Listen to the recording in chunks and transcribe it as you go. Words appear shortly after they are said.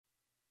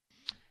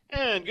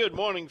And good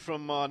morning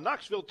from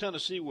Knoxville,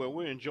 Tennessee, where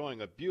we're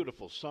enjoying a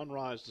beautiful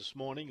sunrise this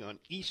morning on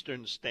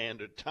Eastern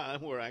Standard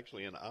Time. We're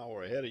actually an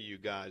hour ahead of you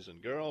guys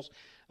and girls.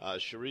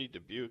 Cherie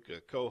Dubuque, a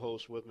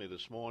co-host with me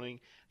this morning.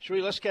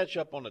 Cherie, let's catch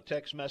up on the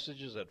text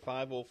messages at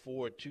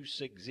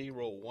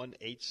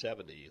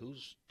 504-260-1870.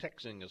 Who's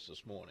texting us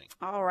this morning?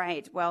 All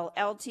right. Well,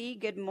 LT,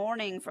 good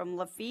morning from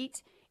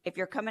Lafitte. If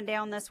you're coming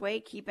down this way,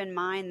 keep in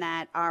mind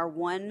that our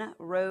one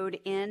road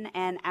in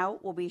and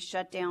out will be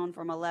shut down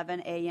from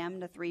 11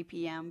 a.m. to 3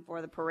 p.m.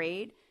 for the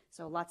parade.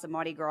 So lots of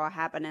Mardi Gras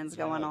happenings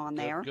going on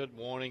there. Good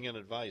warning and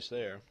advice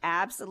there.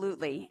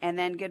 Absolutely. And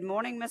then good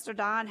morning, Mr.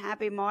 Don.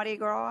 Happy Mardi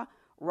Gras.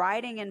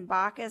 Riding in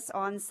Bacchus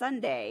on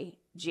Sunday.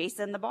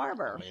 Jason the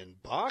Barber. In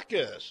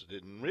Bacchus.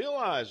 Didn't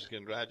realize.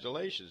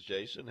 Congratulations,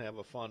 Jason. Have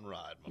a fun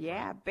ride, my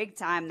friend. Big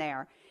time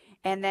there.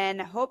 And then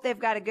hope they've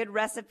got a good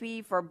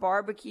recipe for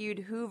barbecued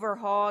Hoover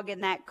hog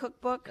in that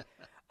cookbook.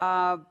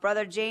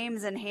 Brother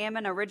James and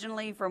Hammond,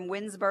 originally from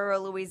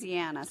Winsboro,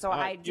 Louisiana. So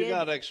You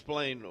got to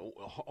explain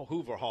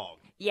Hoover hog.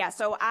 Yeah,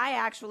 so I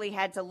actually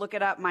had to look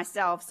it up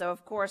myself. So,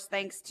 of course,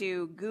 thanks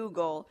to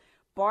Google,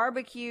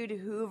 barbecued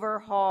Hoover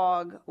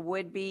hog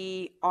would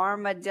be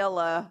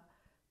armadillo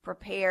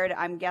prepared,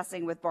 I'm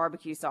guessing, with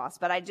barbecue sauce.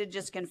 But I did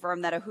just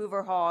confirm that a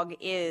Hoover hog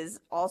is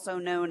also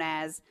known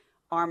as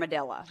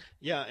armadillo.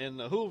 Yeah, and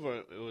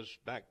Hoover, it was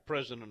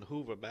President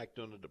Hoover back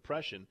during the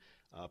Depression.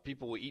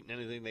 People were eating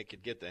anything they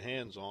could get their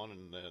hands on,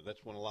 and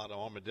that's when a lot of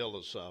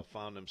armadillos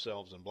found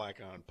themselves in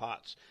black iron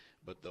pots.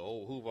 But the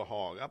old Hoover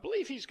hog, I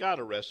believe he's got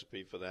a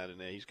recipe for that in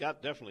there. He's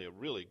got definitely a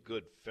really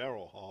good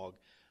feral hog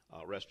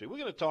recipe. We're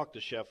going to talk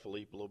to Chef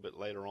Philippe a little bit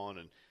later on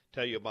and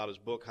tell you about his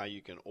book, how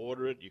you can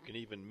order it. You can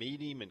even meet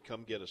him and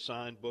come get a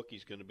signed book.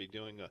 He's going to be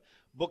doing a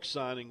book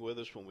signing with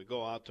us when we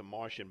go out to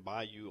Marsh and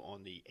Bayou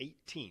on the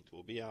 18th.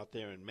 We'll be out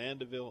there in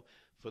Mandeville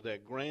for their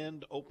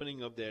grand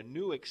opening of their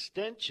new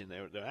extension.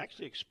 They're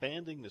actually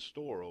expanding the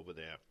store over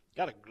there.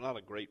 Got a lot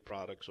of great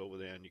products over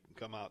there, and you can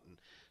come out and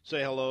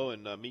say hello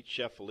and meet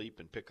Chef Philippe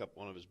and pick up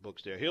one of his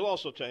books there. He'll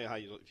also tell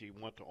you if you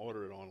want to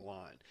order it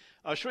online.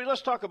 Cherie,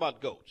 let's talk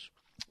about goats.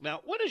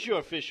 Now, what is your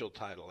official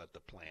title at the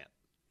plant?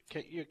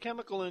 You're a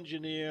chemical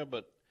engineer,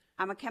 but...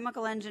 I'm a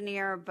chemical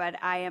engineer, but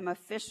I am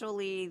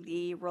officially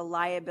the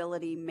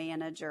reliability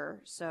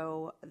manager.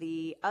 So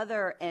the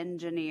other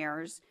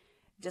engineers,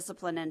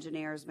 discipline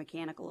engineers,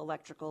 mechanical,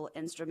 electrical,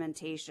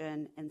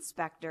 instrumentation,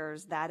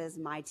 inspectors, that is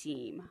my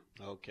team.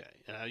 Okay.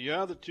 Now,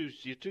 your two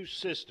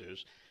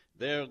sisters,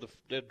 they're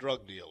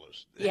drug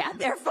dealers. Yeah,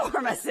 they're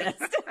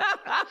pharmacists.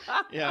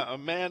 Yeah,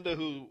 Amanda,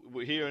 who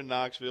we're here in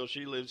Knoxville,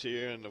 she lives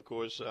here, and of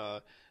course,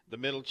 the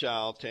middle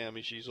child,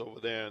 Tammy, she's over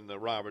there in the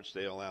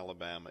Robertsdale,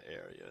 Alabama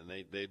area, and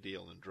they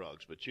deal in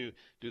drugs. But you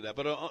do that.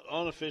 But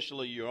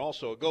unofficially, you're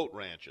also a goat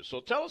rancher.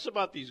 So tell us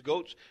about these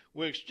goats.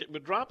 We're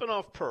dropping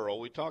off Pearl.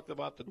 We talked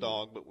about the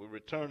dog, but we're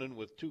returning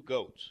with two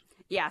goats.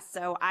 Yeah,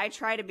 so I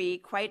try to be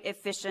quite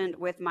efficient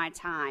with my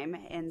time.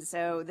 And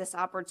so this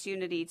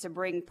opportunity to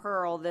bring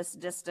Pearl this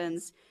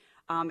distance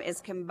is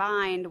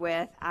combined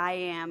with I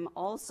am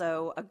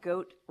also a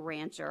goat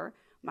rancher.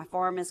 My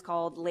farm is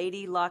called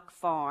Lady Luck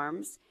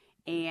Farms,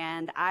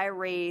 and I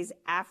raise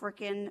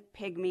African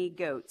pygmy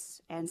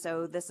goats. And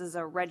so this is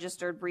a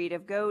registered breed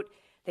of goat.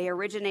 They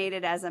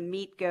originated as a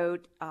meat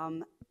goat.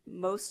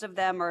 Most of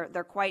them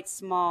they're quite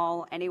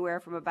small,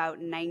 anywhere from about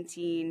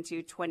 19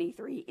 to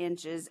 23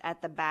 inches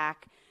at the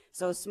back.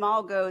 So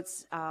small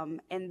goats,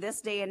 in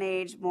this day and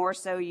age, more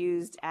so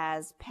used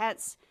as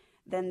pets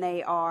than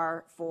they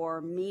are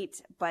for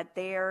meat. But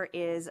there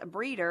is a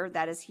breeder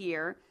that is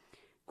here,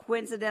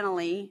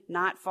 coincidentally,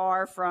 not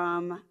far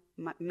from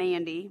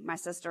Mandy, my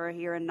sister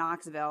here in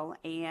Knoxville,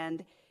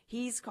 and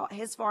his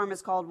farm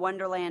is called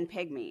Wonderland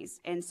Pygmies.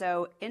 And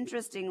so,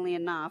 interestingly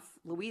enough,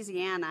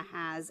 Louisiana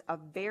has a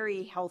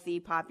very healthy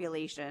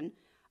population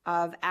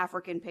of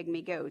African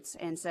pygmy goats.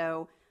 And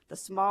so, the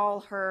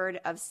small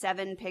herd of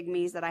 7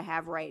 pygmies that I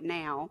have right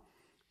now,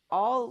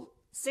 all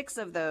 6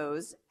 of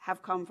those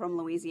have come from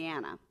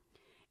Louisiana.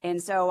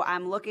 And so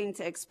I'm looking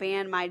to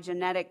expand my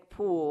genetic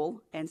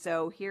pool. And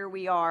so here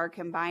we are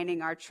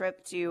combining our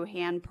trip to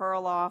hand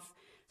Pearl off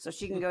so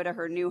she can go to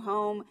her new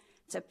home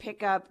to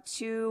pick up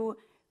 2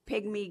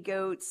 pygmy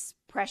goats,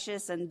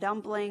 Precious and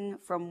Dumpling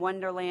from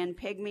Wonderland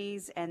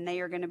Pygmies, and they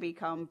are going to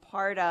become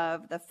part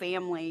of the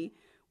family,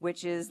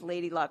 which is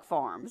Lady Luck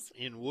Farms.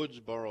 In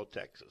Woodsboro,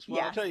 Texas. Well,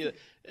 Yes. I'll tell you,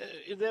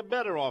 they're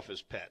better off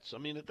as pets. I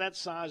mean, at that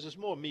size, there's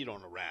more meat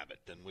on a rabbit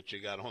than what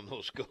you got on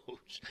those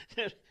goats.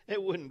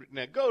 It wouldn't.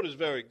 Now, goat is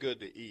very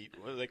good to eat.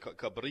 What do they call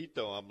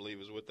cabrito? I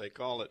believe is what they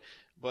call it.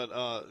 But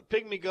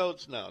pygmy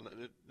goats, no,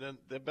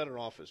 they're better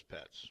off as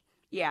pets.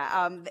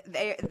 Yeah,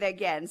 they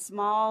again,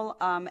 small,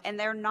 and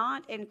they're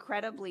not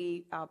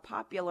incredibly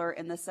popular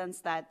in the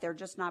sense that they're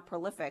just not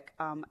prolific,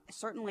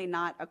 certainly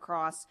not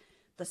across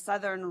the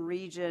southern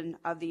region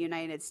of the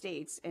United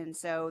States. And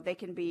so they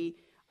can be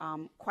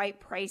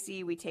quite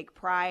pricey. We take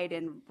pride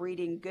in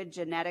breeding good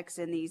genetics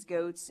in these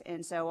goats.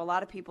 And so a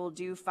lot of people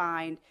do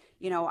find,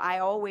 I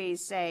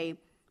always say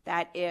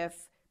that if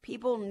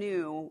people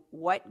knew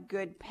what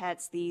good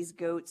pets these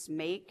goats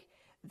make,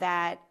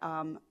 that,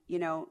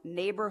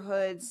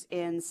 neighborhoods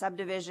in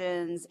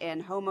subdivisions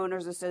and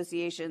homeowners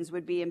associations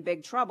would be in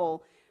big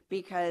trouble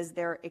because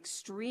they're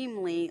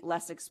extremely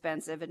less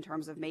expensive in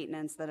terms of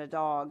maintenance than a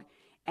dog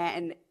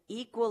and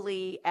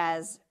equally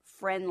as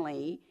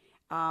friendly,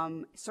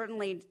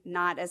 certainly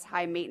not as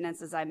high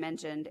maintenance as I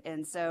mentioned.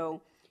 And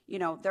so,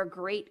 they're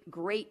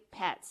great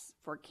pets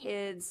for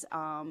kids,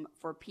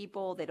 for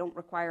people. They don't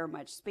require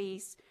much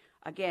space.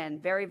 Again,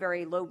 very,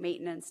 very low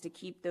maintenance to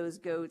keep those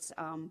goats,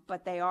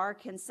 but they are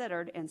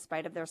considered, in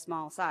spite of their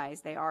small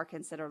size, they are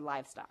considered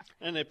livestock.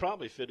 And they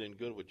probably fit in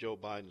good with Joe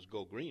Biden's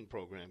Go Green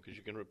program because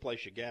you can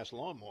replace your gas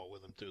lawnmower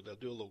with them, too. They'll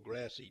do a little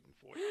grass eating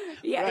for you.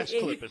 Yeah. Grass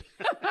clipping.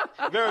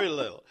 Very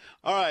little.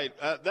 All right,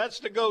 that's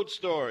the goat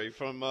story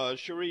from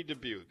Cherie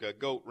Dubuque, a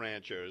goat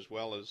rancher, as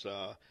well as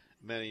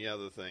many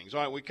other things.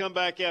 All right, we come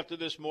back after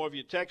this, more of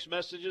your text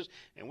messages,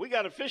 and we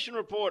got a fishing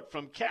report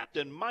from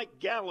Captain Mike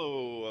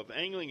Gallo of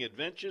Angling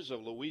Adventures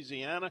of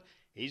Louisiana.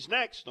 He's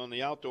next on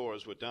the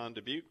Outdoors with Don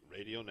Dubuque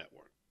Radio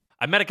Network.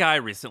 I met a guy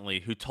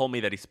recently who told me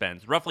that he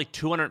spends roughly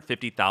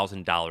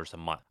 $250,000 a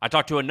month. I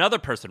talked to another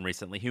person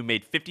recently who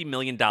made $50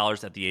 million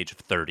at the age of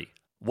 30.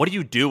 What do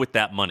you do with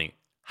that money?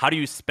 How do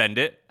you spend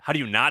it? How do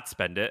you not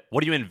spend it?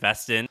 What do you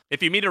invest in?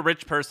 If you meet a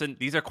rich person,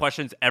 these are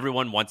questions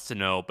everyone wants to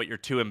know, but you're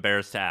too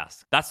embarrassed to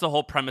ask. That's the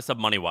whole premise of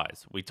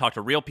MoneyWise. We talk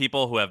to real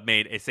people who have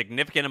made a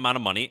significant amount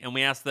of money, and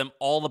we ask them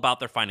all about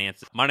their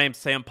finances. My name's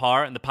Sam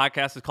Parr, and the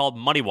podcast is called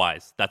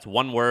MoneyWise. That's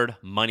one word,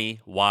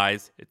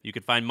 MoneyWise. You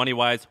can find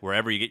MoneyWise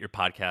wherever you get your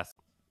podcasts.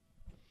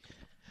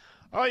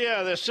 Oh,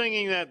 yeah, they're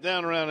singing that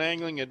down around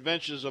Angling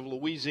Adventures of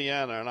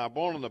Louisiana. And our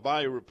Born on the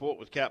Bayou report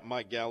with Captain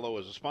Mike Gallo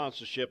is a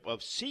sponsorship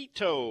of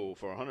Sea-Tow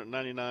for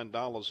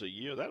 $199 a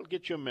year. That'll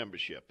get you a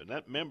membership, and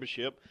that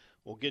membership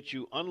will get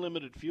you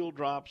unlimited fuel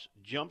drops,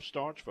 jump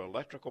starts for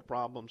electrical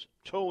problems,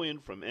 tow in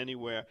from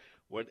anywhere,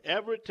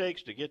 whatever it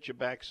takes to get you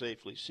back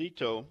safely.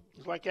 Sea-Tow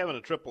is like having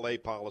a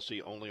AAA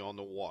policy only on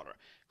the water.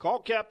 Call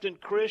Captain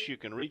Chris. You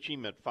can reach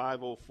him at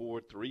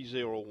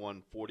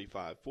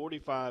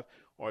 504-301-4545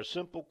 or a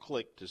simple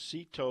click to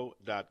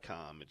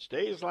seatow.com. It's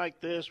days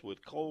like this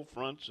with cold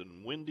fronts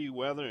and windy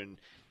weather and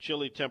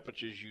chilly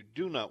temperatures. You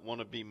do not want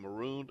to be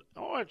marooned,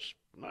 or it's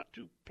not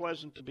too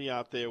pleasant to be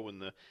out there when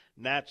the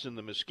gnats and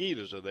the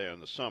mosquitoes are there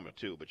in the summer,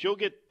 too. But you'll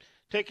get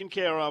taken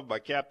care of by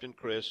Captain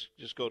Chris.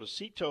 Just go to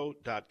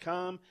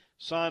seatow.com,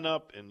 sign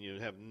up, and you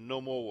have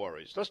no more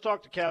worries. Let's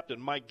talk to Captain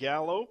Mike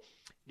Gallo,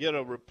 get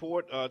a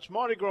report. It's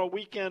Mardi Gras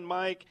weekend,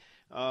 Mike.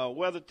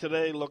 Weather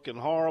today looking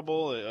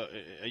horrible.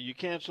 Are you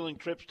canceling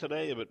trips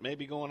today, but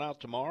maybe going out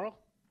tomorrow?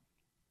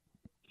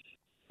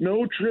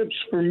 No trips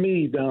for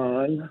me,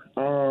 Don.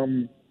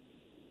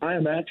 I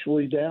am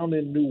actually down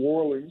in New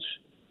Orleans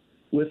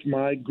with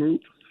my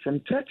group from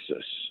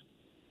Texas.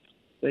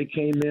 They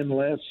came in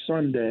last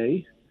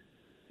Sunday,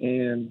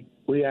 and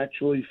we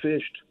actually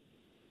fished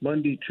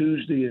Monday,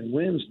 Tuesday, and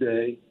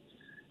Wednesday.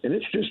 And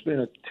it's just been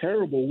a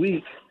terrible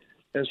week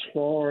as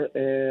far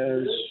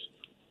as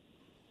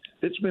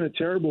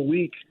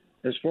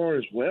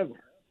weather.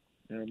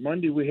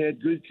 Monday we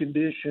had good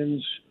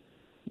conditions,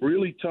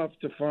 really tough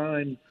to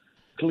find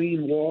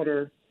clean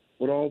water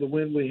with all the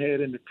wind we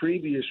had in the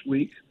previous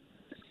week.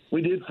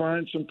 We did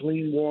find some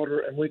clean water,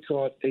 and we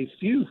caught a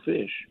few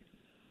fish,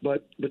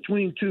 but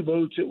between two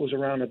boats it was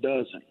around a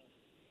dozen.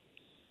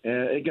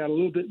 It got a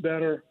little bit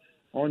better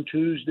on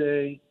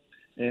Tuesday,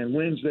 and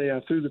Wednesday I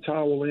threw the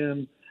towel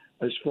in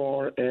as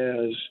far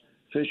as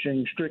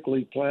fishing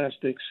strictly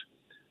plastics.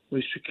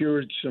 We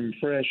secured some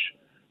fresh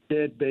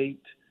dead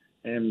bait,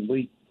 and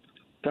we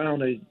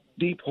found a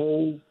deep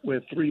hole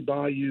where three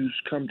bayous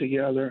come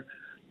together,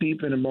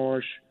 deep in a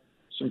marsh,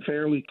 some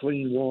fairly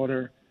clean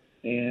water,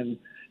 and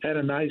had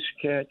a nice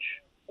catch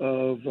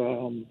of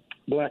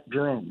black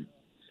drum.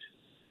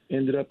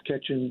 Ended up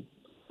catching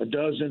a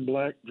dozen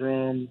black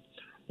drum,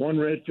 one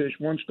redfish,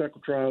 one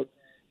speckled trout,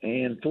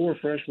 and 4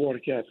 freshwater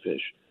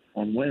catfish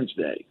on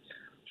Wednesday.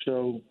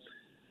 So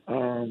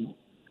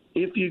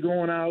if you're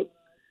going out,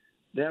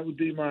 that would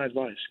be my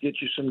advice.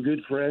 Get you some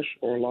good fresh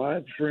or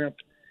live shrimp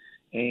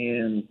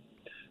and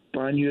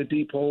find you a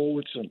deep hole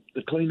with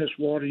the cleanest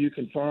water you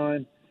can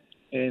find.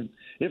 And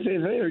if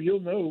they're there, you'll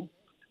know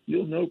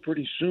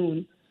pretty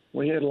soon.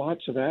 We had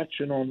lots of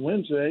action on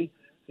Wednesday.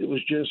 It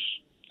was just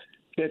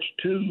catch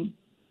 2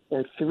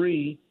 or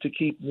 3 to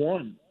keep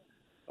 1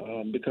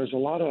 because a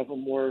lot of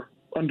them were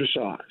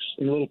undersized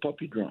and a little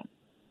puppy drum.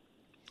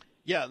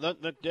 Yeah,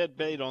 that dead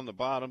bait on the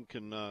bottom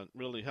can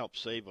really help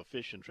save a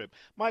fishing trip.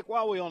 Mike,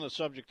 while we're on the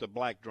subject of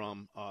black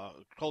drum,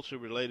 closely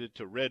related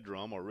to red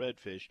drum or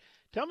redfish,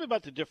 tell me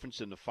about the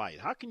difference in the fight.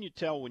 How can you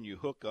tell when you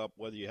hook up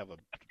whether you have a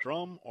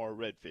drum or a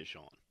redfish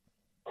on?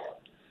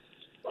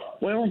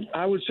 Well,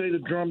 I would say the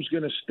drum's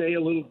going to stay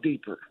a little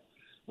deeper.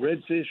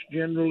 Redfish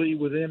generally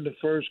within the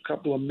first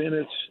couple of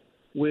minutes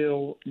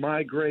will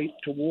migrate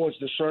towards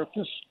the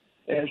surface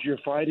as you're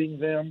fighting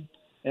them,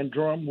 and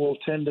drum will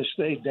tend to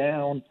stay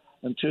down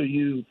until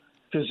you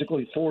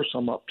physically force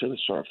them up to the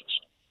surface.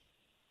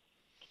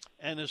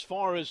 And as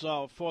far as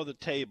for the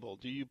table,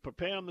 do you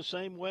prepare them the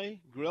same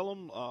way? Grill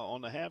them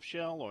on the half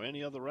shell or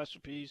any other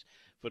recipes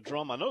for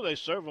drum? I know they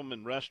serve them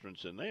in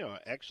restaurants, and they are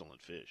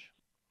excellent fish.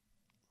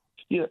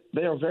 Yeah,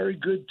 they are very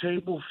good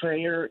table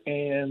fare,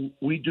 and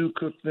we do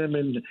cook them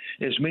in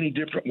as many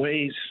different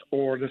ways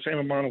or the same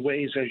amount of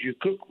ways as you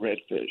cook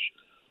redfish.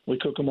 We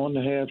cook them on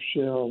the half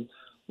shell.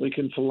 We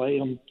can fillet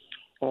them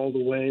all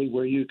the way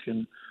where you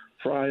can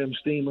fry them,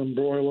 steam them,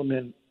 broil them,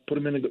 and put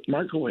them in the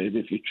microwave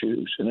if you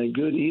choose, and they're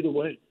good either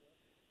way.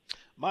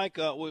 Mike,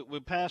 we're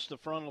past the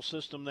frontal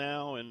system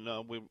now, and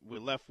we're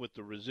left with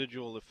the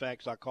residual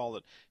effects. I call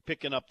it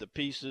picking up the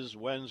pieces.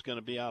 Wind's going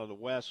to be out of the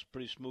west,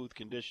 pretty smooth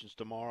conditions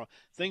tomorrow.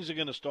 Things are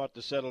going to start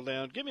to settle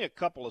down. Give me a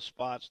couple of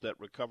spots that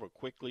recover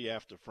quickly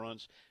after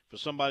fronts for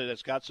somebody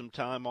that's got some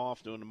time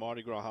off during the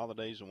Mardi Gras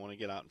holidays and want to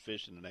get out and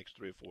fish in the next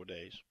 3 or 4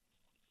 days.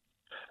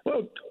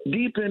 Well,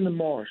 deep in the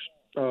marsh,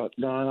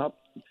 Don,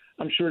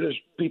 I'm sure there's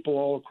people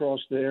all across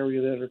the area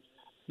that are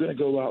going to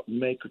go out and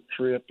make a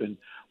trip, and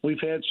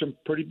we've had some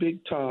pretty big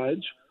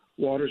tides.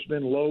 Water's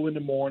been low in the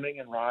morning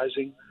and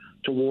rising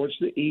towards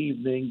the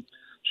evening.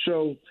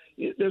 So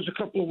there's a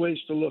couple of ways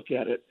to look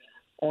at it.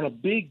 On a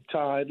big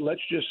tide,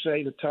 let's just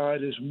say the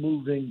tide is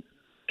moving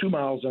 2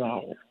 miles an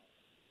hour,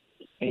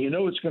 and you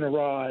know it's going to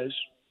rise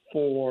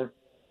for,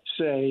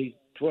 say,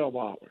 12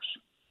 hours.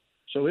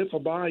 So if a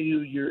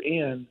bayou you're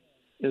in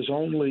is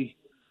only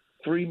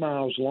 3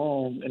 miles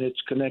long and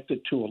it's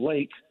connected to a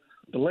lake,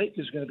 the lake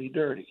is going to be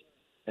dirty.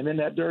 And then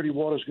that dirty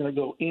water is going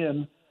to go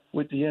in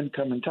with the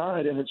incoming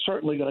tide, and it's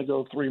certainly going to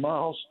go 3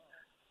 miles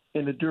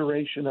in the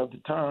duration of the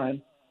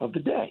time of the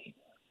day.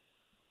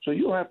 So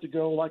you'll have to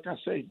go, like I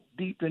say,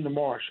 deep in the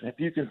marsh. And if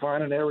you can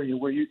find an area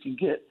where you can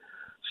get,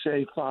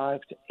 say,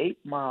 5 to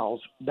 8 miles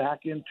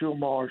back into a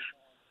marsh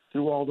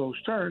through all those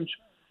turns,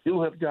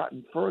 you'll have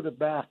gotten further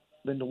back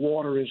than the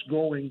water is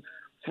going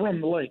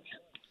from the lake.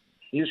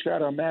 You just got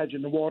to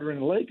imagine the water in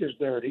the lake is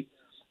dirty.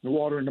 The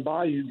water in the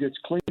bayou gets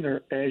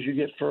cleaner as you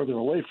get further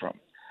away from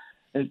it.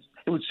 It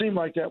would seem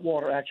like that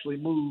water actually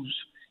moves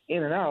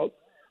in and out,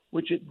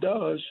 which it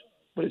does,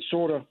 but it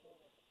sort of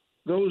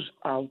goes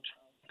out,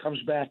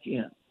 comes back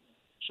in.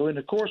 So in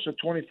the course of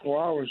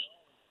 24 hours,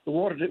 the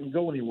water didn't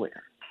go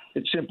anywhere.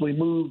 It simply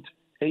moved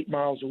 8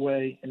 miles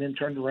away and then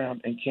turned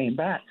around and came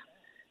back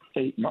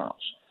 8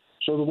 miles.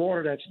 So the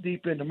water that's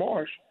deep in the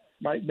marsh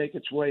might make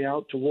its way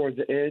out toward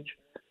the edge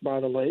by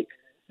the lake,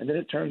 and then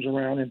it turns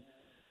around and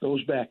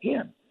goes back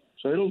in.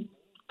 So it'll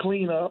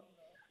clean up.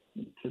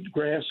 The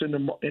grass in the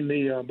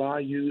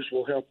bayous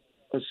will help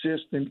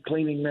assist in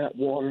cleaning that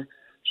water.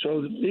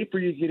 So the deeper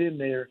you get in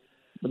there,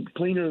 the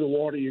cleaner the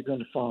water you're going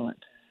to find.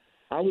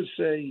 I would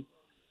say,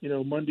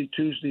 Monday,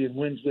 Tuesday, and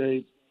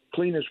Wednesday,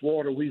 cleanest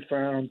water we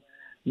found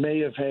may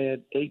have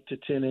had 8 to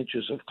 10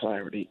 inches of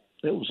clarity.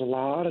 It was a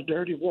lot of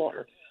dirty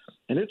water,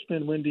 and it's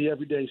been windy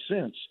every day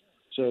since.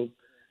 So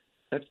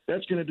that's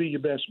going to be your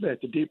best bet.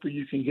 The deeper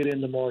you can get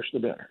in the marsh, the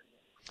better.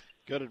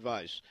 Good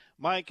advice.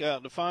 Mike,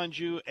 to find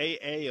you,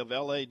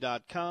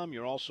 aaofla.com.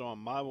 You're also on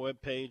my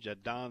webpage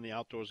at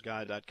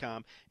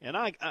dontheoutdoorsguy.com. And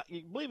I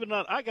believe it or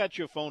not, I got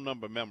your phone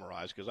number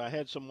memorized because I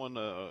had someone,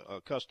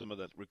 a customer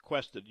that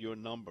requested your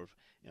number,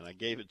 and I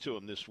gave it to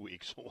him this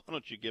week. So why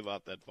don't you give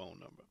out that phone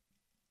number?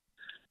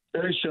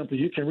 Very simple.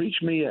 You can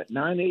reach me at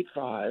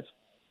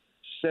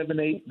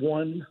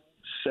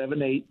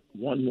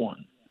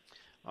 985-781-7811.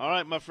 All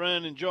right, my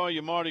friend, enjoy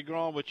your Mardi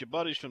Gras with your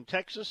buddies from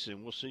Texas,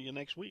 and we'll see you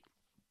next week.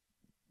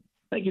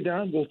 Thank you,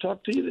 Don. We'll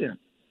talk to you then.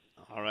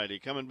 All righty.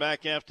 Coming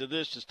back after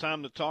this, it's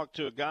time to talk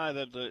to a guy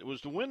that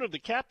was the winner of the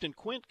Captain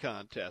Quint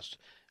contest.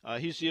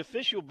 He's the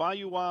official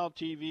Bayou Wild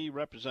TV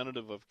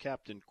representative of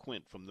Captain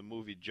Quint from the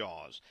movie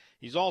Jaws.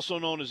 He's also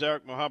known as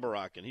Eric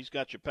Muhabbarak, and he's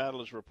got your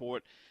paddler's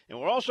report. And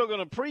we're also going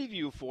to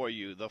preview for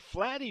you the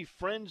Flatty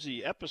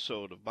Frenzy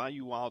episode of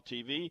Bayou Wild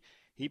TV.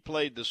 He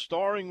played the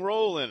starring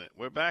role in it.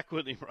 We're back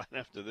with him right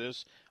after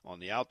this on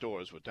the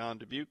Outdoors with Don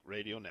Dubuque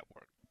Radio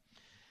Network.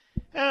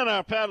 And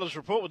our Paddler's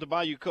Report with the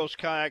Bayou Coast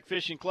Kayak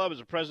Fishing Club is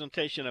a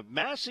presentation of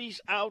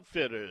Massey's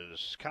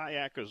Outfitters.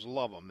 Kayakers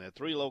love them. There are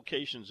 3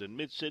 locations in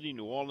Mid-City,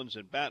 New Orleans,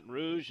 and Baton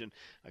Rouge. And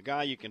a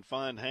guy you can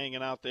find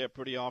hanging out there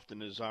pretty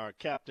often is our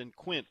Captain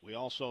Quint. We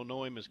also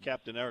know him as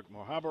Captain Eric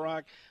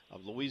Muhabbarak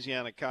of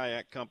Louisiana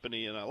Kayak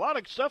Company. And a lot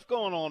of stuff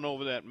going on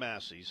over there at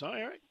Massey's. Huh,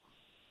 Eric?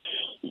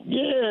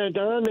 Yeah,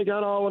 Don, they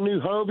got all the new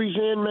Hobies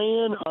in,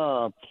 man.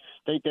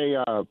 They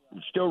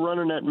still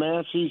running that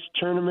Massey's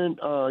tournament,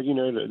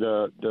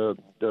 the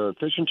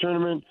fishing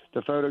tournament,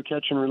 the photo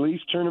catch and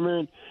release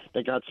tournament.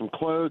 They got some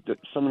clothes,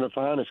 some of the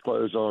finest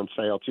clothes on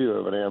sale too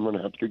over there. I'm going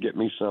to have to go get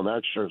me some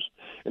extras.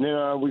 And then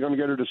we're going to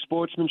go to the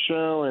Sportsman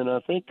Show, and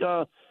I think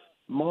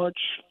March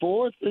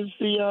 4th is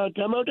the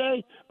demo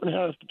day. I'm going to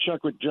have to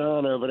check with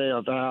John over there,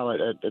 Val,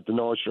 at the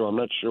North Shore. I'm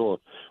not sure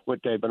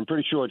what day, but I'm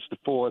pretty sure it's the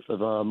 4th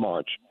of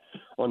March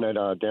on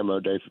that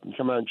demo day.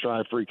 Come out and try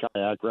a free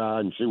kayak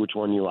ride and see which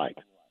one you like.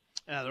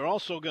 They're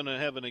also going to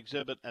have an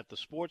exhibit at the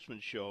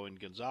Sportsman Show in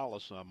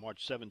Gonzales on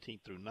March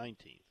 17th through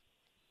 19th.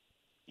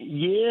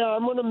 Yeah,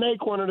 I'm going to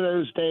make one of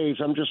those days.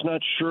 I'm just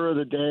not sure of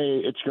the day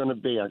it's going to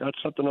be. I got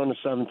something on the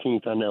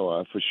 17th I know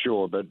of for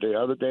sure, but the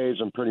other days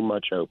I'm pretty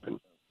much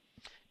open.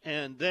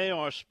 And they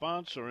are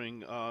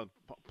sponsoring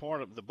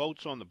part of the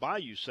Boats on the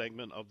Bayou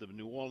segment of the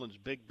New Orleans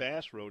Big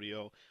Bass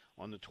Rodeo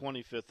on the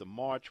 25th of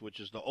March, which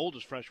is the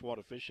oldest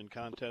freshwater fishing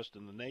contest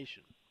in the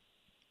nation.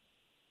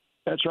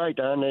 That's right,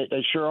 Don.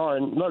 They sure are.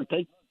 And look,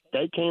 they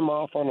came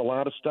off on a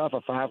lot of stuff.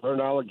 A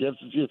 $500 gift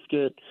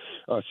certificate,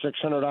 a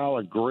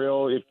 $600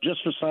 grill. If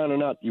just for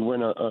signing up, you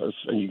win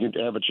you can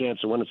have a chance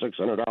to win a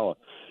 $600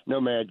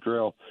 Nomad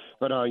grill.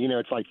 But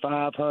it's like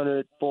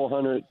 $500,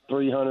 $400,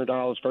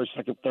 $300 first,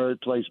 second, third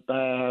place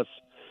bass.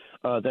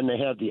 Then they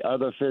have the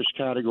other fish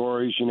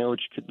categories,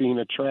 which could be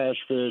a trash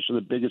fish or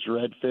the biggest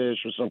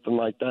redfish or something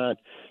like that.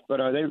 But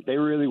they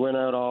really went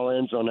out all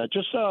ends on that.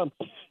 Just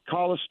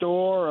call a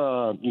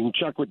store. You can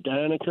check with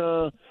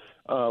Danica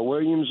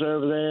Williams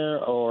over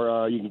there,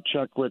 or you can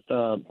check with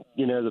on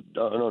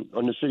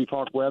the City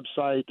Park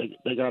website.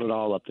 They got it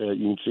all up there.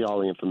 You can see all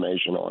the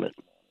information on it.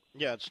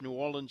 Yeah, it's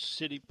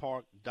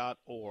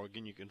NewOrleansCityPark.org,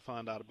 and you can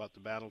find out about the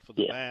Battle for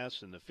the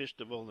Bass and the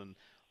Festival and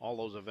all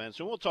those events.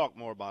 And we'll talk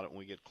more about it when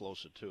we get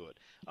closer to it.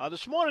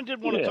 This morning,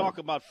 did want to talk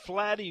about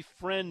Flatty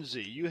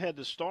Frenzy. You had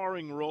the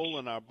starring role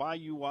in our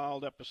Bayou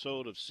Wild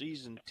episode of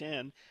Season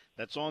 10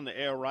 that's on the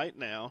air right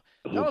now.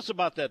 Tell us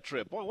about that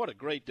trip. Boy, what a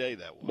great day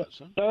that was.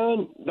 Huh?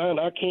 Don,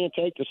 I can't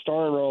take the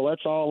starring role.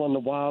 That's all on the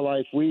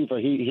Wildlife Weaver.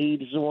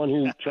 He's the one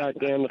who tracked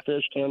down the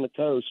fish down the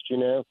coast,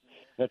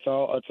 It's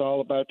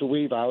all about the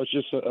Weaver. I was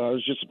just a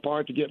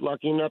part to get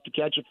lucky enough to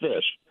catch a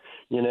fish,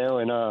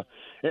 and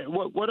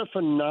what a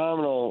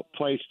phenomenal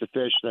place to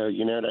fish though.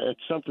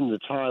 It's something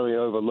that's highly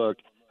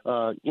overlooked.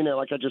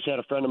 Like I just had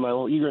a friend of mine,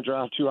 well, you're going to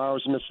drive 2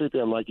 hours to Mississippi.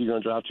 I'm like, you're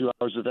going to drive 2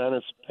 hours to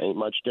Venice? Ain't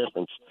much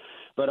difference.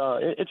 But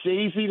it's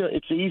easy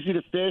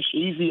to fish,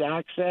 easy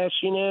access,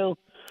 You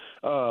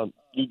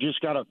just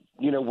got to,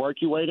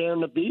 work your way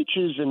down the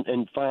beaches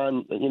and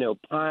find,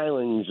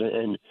 pilings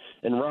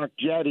and rock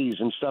jetties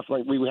and stuff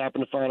like we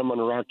happened to find them on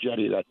a rock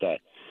jetty that day.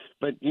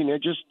 But,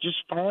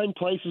 just find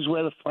places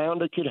where the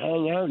flounder could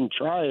hang out and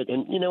try it.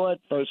 And you know what?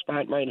 First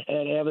spot might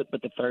have it,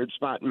 but the third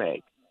spot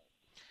may.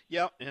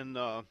 Yeah, and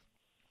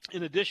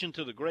in addition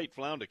to the great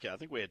flounder catch, I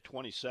think we had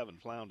 27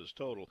 flounders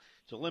total.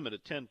 It's a limit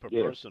of 10 per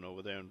person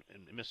over there in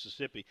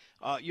Mississippi.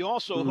 You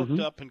also hooked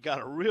up and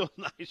got a real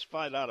nice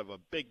fight out of a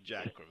big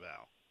jack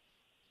crevalle.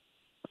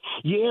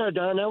 Yeah,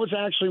 Don, that was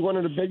actually one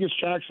of the biggest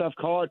jacks I've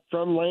caught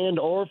from land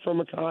or from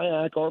a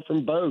kayak or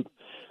from boat.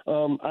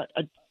 I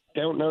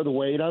don't know the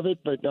weight of it,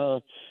 but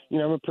I'm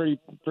a pretty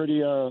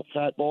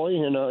fat boy,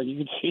 and you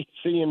can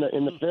see in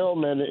the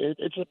film that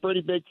it's a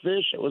pretty big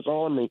fish that was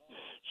on me.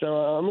 So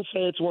I'm gonna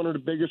say it's one of the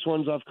biggest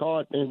ones I've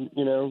caught in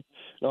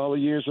all the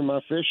years of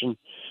my fishing.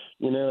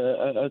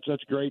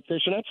 That's great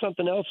fish, and that's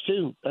something else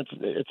too. That's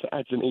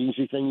an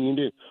easy thing you can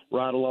do.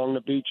 Ride along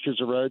the beach because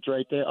the road's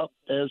right there. Up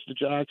there's the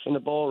jacks and the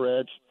bull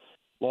reds.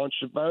 Launch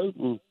the boat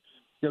and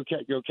go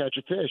catch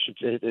a fish.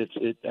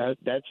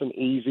 That's an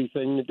easy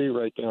thing to do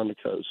right there on the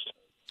coast.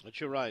 But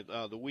you're right.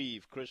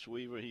 Chris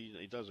Weaver,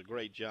 he does a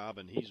great job,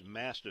 and he's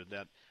mastered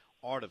that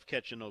art of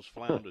catching those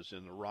flounders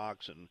in the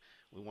rocks, and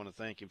we want to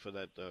thank him for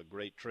that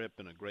great trip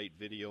and a great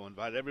video.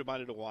 Invite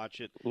everybody to watch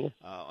it.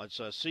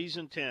 It's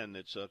Season 10.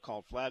 It's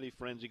called Flatty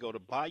Frenzy. Go to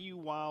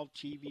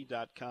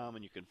BayouWildTV.com,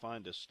 and you can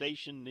find a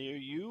station near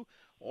you,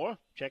 or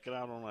check it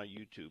out on our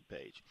YouTube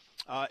page.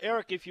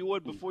 Eric, if you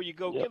would, before you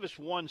go, give us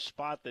one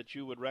spot that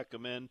you would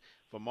recommend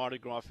for Mardi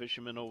Gras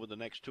fishermen over the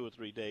next 2 or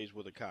 3 days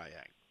with a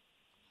kayak.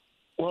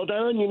 Well,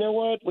 Don, you know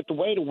what? With the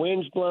way the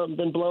wind's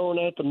been blowing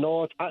at the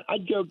north,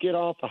 I'd go get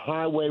off of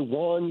Highway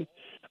 1.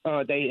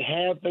 They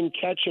have been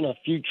catching a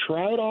few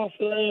trout off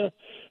there.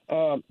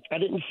 I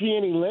didn't see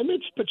any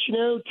limits, but,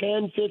 10,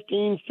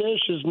 15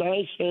 fish is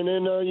nice. And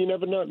then you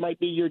never know, it might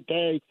be your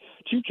day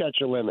to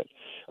catch a limit.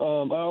 I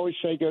always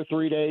say go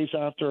 3 days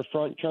after a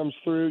front comes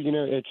through.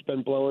 It's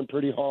been blowing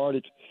pretty hard.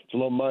 It's a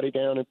little muddy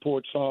down in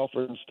Port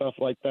Sulphur and stuff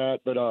like that.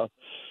 But,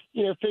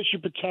 fish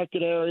in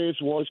protected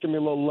areas. Water's going to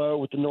be a little low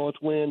with the north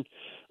wind.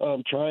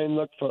 Try and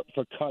look for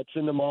cuts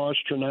in the marsh,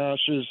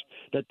 trenashes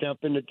that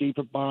dump into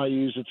deeper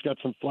bayous. It's got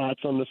some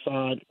flats on the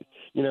side.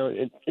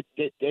 It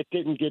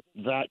didn't get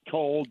that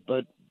cold,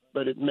 but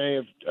it may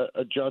have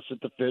adjusted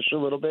the fish a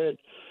little bit.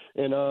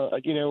 And,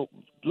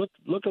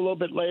 look a little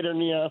bit later in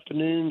the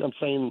afternoon. I'm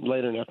saying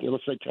later in the afternoon.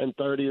 Let's say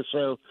 10:30 or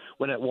so,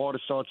 when that water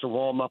starts to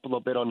warm up a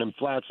little bit on them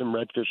flats, and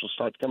redfish will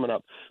start coming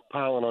up,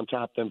 piling on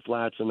top of them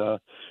flats, and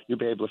you'll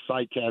be able to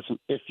sight cast them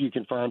if you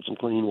can find some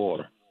clean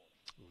water.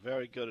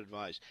 Very good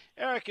advice.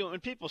 Eric, when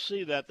people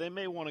see that, they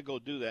may want to go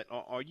do that.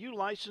 Are you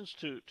licensed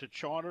to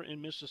charter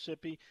in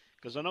Mississippi?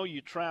 Because I know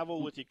you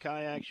travel with your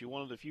kayaks. You're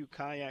one of the few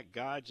kayak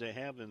guides they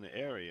have in the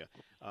area.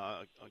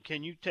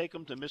 Can you take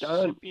them to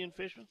Mississippi and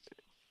fish them?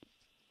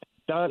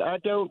 Don, I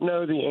don't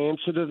know the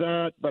answer to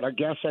that, but I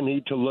guess I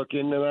need to look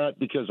into that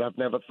because I've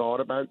never thought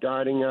about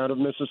guiding out of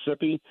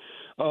Mississippi.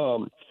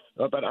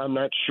 but I'm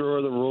not sure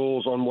of the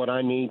rules on what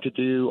I need to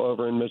do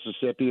over in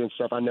Mississippi and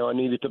stuff. I know I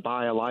needed to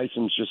buy a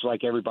license just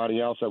like everybody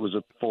else. That was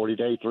a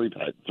 40-day,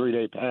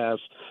 three-day pass,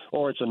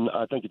 or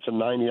I think it's a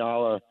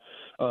 $90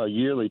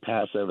 yearly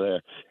pass over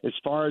there. As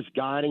far as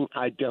guiding,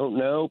 I don't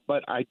know,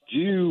 but I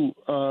do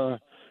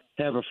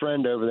have a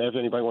friend over there. If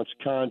anybody wants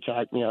to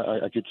contact me,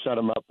 I could set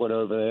him up with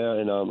over there,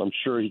 and I'm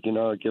sure he can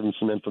give them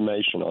some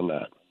information on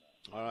that.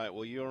 All right.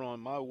 Well, you're on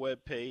my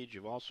webpage.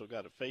 You've also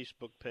got a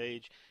Facebook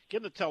page.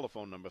 Give them the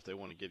telephone number if they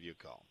want to give you a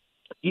call.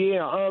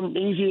 Yeah, the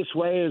easiest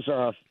way is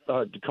to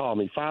call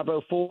me,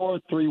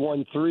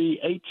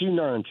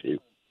 504-313-8292.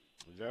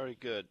 Very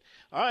good.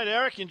 All right,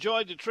 Eric,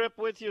 enjoyed the trip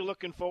with you.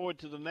 Looking forward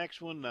to the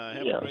next one.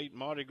 Have a great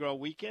Mardi Gras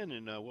weekend,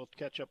 and we'll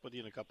catch up with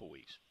you in a couple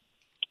weeks.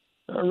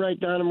 All right,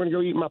 Don, I'm going to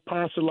go eat my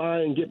pasta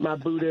and get my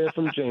Buddha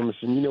from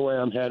Jameson. You know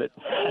where I'm headed.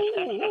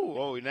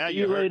 Oh, now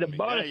you're hurting me.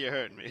 Now you're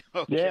hurting me.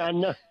 Okay. Yeah, I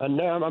know.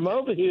 I'm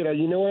over here.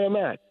 You know where I'm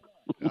at.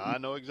 I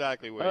know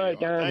exactly where you are. All right,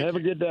 Don, have a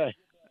good day.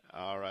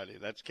 All righty.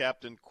 That's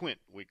Captain Quint,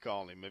 we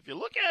call him. If you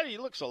look at it, he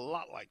looks a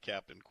lot like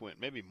Captain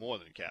Quint, maybe more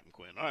than Captain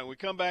Quint. All right, we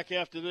come back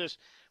after this.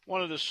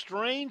 One of the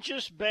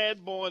strangest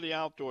bad boy of the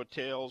outdoor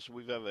tales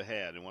we've ever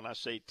had. And when I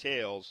say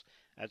tales,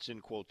 that's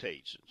in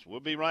quotations. We'll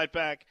be right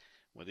back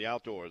with the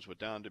Outdoors with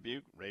Don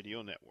Dubuque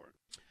Radio Network.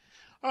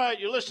 All right,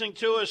 you're listening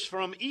to us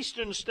from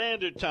Eastern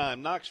Standard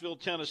Time, Knoxville,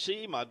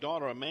 Tennessee. My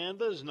daughter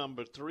Amanda is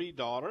number 3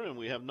 daughter, and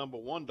we have number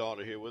 1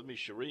 daughter here with me,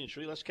 Cherie. And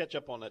Cherie, let's catch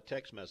up on that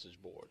text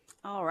message board.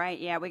 All right,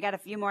 yeah, we got a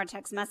few more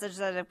text messages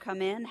that have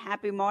come in.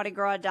 Happy Mardi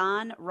Gras,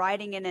 Don.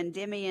 Riding in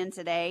Endymion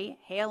today.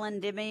 Hail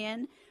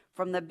Endymion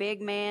from the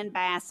big man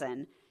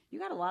Bassin. You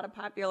got a lot of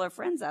popular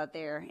friends out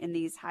there in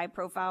these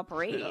high-profile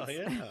parades. Oh,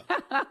 yeah.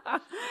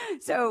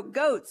 So,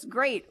 goats,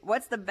 great.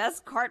 What's the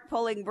best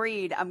cart-pulling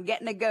breed? I'm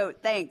getting a goat,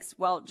 thanks.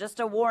 Well, just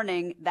a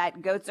warning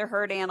that goats are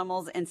herd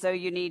animals, and so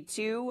you need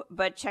 2,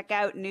 but check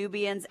out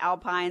Nubians,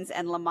 Alpines,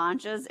 and La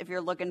Manchas if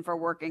you're looking for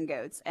working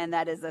goats, and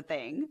that is a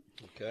thing.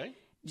 Okay.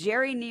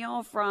 Jerry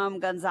Neal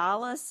from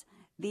Gonzales.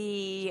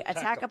 The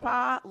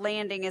Atacapa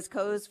landing is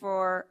closed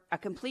for a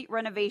complete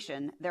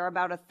renovation. They're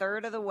about a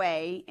third of the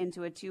way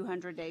into a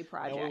 200-day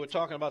project. And we were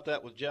talking about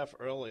that with Jeff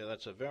earlier.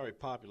 That's a very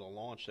popular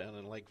launch down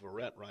in Lake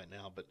Verret right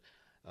now, but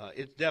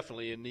it's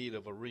definitely in need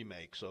of a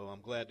remake, so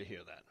I'm glad to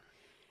hear that.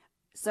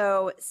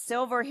 So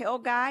Silver Hill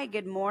Guy,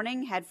 good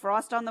morning. Had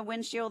frost on the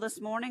windshield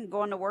this morning,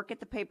 going to work at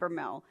the paper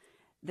mill.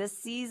 This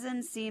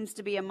season seems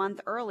to be a month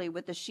early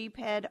with the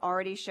sheephead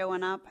already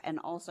showing up and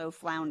also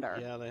flounder.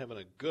 Yeah, they're having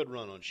a good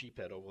run on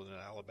sheephead over the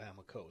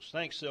Alabama coast.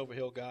 Thanks, Silver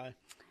Hill Guy.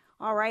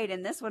 All right,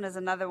 and this one is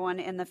another one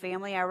in the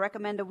family. I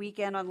recommend a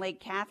weekend on Lake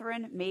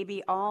Catherine,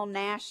 maybe all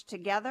Nash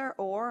together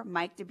or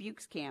Mike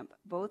Dubuque's camp.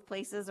 Both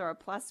places are a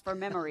plus for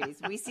memories.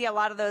 We see a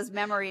lot of those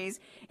memories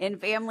in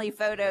family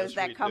photos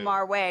that come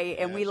our way,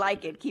 and we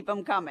like it. Keep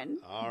them coming.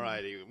 All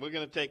righty. We're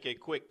going to take a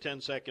quick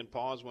 10-second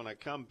pause. When I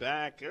come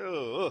back,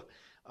 a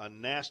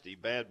nasty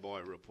bad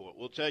boy report.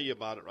 We'll tell you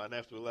about it right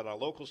after we let our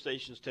local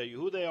stations tell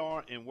you who they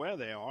are and where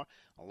they are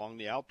along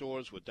the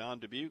Outdoors with Don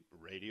Dubuque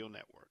Radio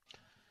Network.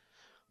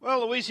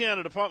 Well,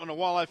 Louisiana Department of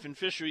Wildlife and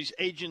Fisheries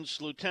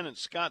agents Lieutenant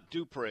Scott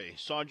Dupre,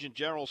 Sergeant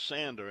Gerald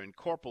Sander, and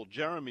Corporal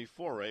Jeremy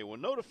Foray were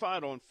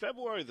notified on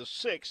February the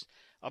 6th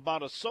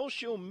about a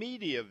social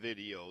media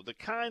video, the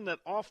kind that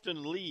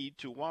often lead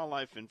to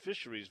wildlife and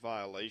fisheries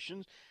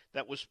violations,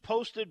 that was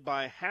posted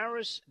by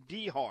Harris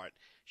Dehart,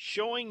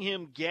 showing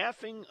him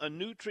gaffing a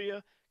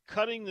nutria,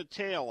 cutting the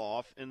tail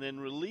off, and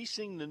then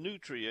releasing the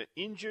nutria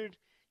injured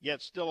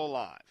yet still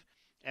alive.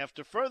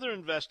 After further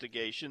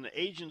investigation, the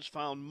agents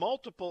found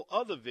multiple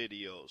other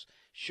videos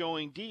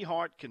showing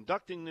Dehart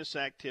conducting this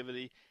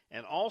activity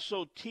and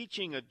also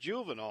teaching a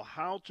juvenile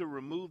how to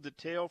remove the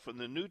tail from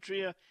the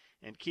nutria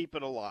and keep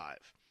it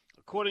alive.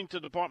 According to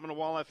the Department of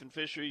Wildlife and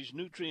Fisheries,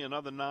 nutria and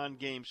other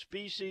non-game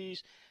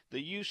species,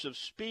 the use of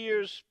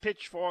spears,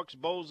 pitchforks,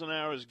 bows and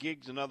arrows,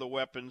 gigs, and other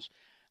weapons,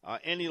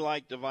 any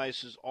like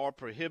devices are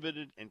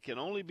prohibited and can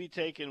only be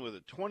taken with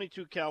a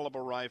 .22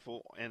 caliber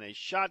rifle and a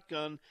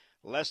shotgun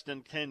less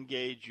than 10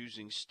 gauge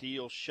using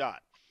steel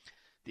shot.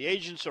 The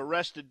agents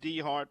arrested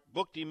Dehart,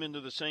 booked him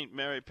into the St.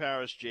 Mary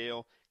Parish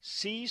Jail,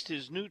 seized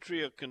his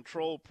nutria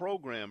control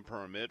program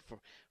permit for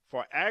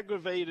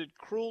aggravated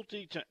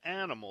cruelty to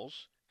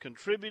animals,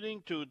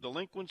 contributing to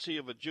delinquency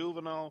of a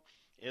juvenile,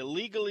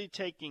 illegally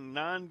taking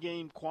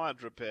non-game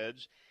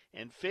quadrupeds,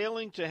 and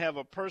failing to have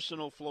a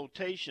personal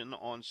flotation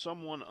on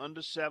someone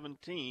under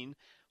 17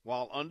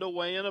 while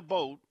underway in a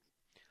boat,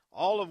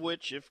 all of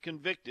which, if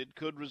convicted,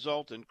 could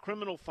result in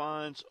criminal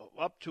fines of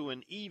up to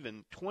an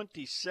even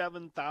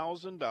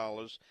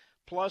 $27,000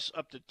 plus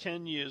up to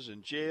 10 years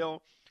in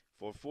jail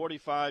for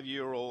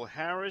 45-year-old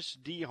Harris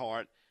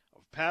Dehart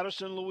of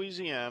Patterson,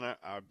 Louisiana,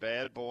 our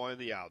bad boy of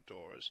the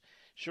outdoors.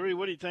 Cherie,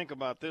 what do you think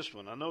about this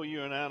one? I know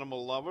you're an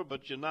animal lover,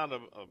 but you're not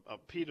a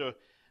PETA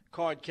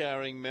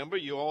card-carrying member.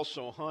 You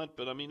also hunt,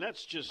 but, I mean,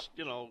 that's just,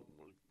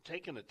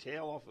 taking the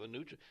tail off of a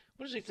nutria.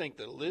 What does he think,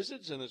 the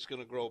lizards, and it's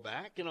going to grow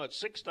back?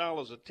 It's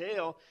 $6 a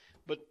tail,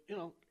 but,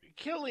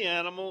 kill the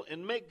animal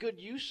and make good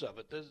use of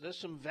it. There's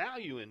some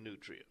value in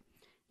nutria.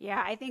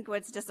 Yeah, I think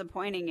what's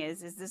disappointing is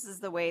this is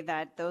the way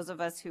that those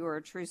of us who are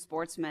true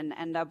sportsmen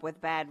end up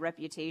with bad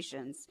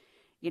reputations.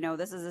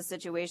 This is a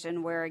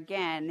situation where,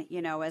 again,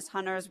 as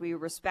hunters, we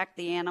respect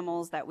the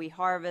animals that we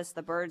harvest,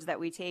 the birds that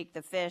we take,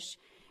 the fish,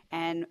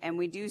 and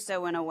we do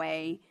so in a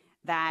way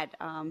that,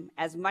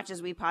 as much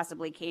as we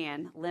possibly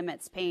can,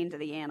 limits pain to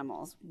the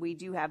animals. We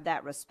do have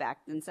that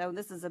respect. And so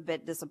this is a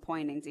bit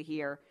disappointing to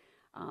hear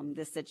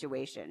this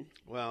situation.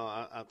 Well,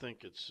 I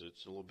think it's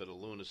a little bit of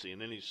lunacy, and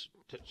then he's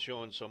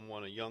showing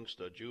someone, a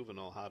youngster, a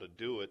juvenile, how to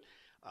do it.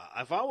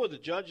 If I were the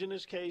judge in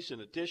this case, in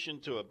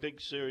addition to a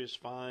big serious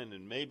fine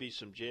and maybe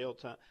some jail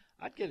time,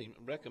 I'd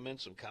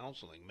recommend some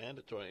counseling,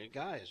 mandatory. The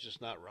guy is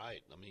just not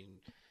right. I mean,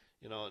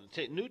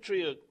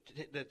 nutria,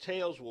 the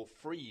tails will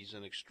freeze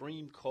in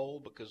extreme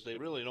cold because they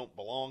really don't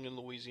belong in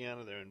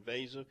Louisiana. They're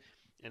invasive.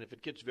 And if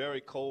it gets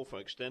very cold for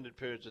extended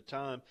periods of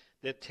time,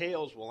 their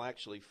tails will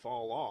actually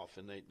fall off,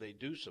 and they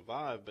do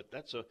survive. But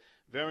that's a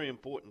very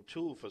important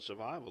tool for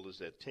survival, is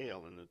that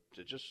tail. And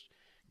to just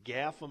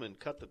gaff them and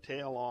cut the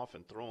tail off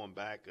and throw them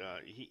back,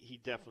 he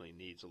definitely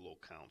needs a little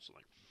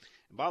counseling.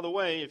 And by the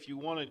way, if you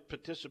want to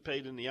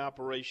participate in the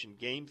Operation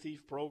Game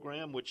Thief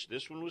program, which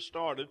this one was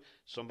started,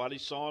 somebody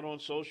saw it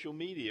on social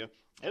media,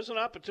 there's an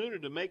opportunity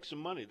to make some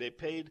money. They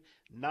paid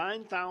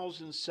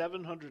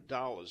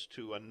 $9,700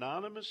 to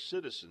anonymous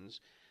citizens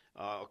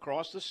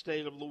across the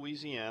state of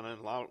Louisiana in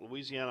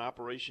Louisiana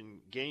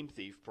Operation Game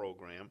Thief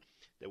program.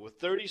 There were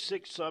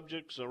 36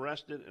 subjects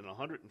arrested and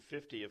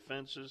 150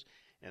 offenses,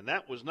 and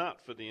that was not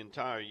for the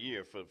entire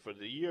year. For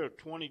the year of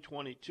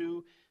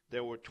 2022,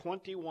 there were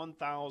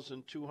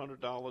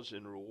 $21,200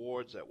 in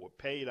rewards that were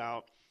paid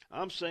out.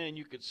 I'm saying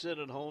you could sit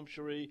at home,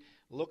 Cherie,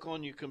 look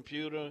on your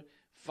computer,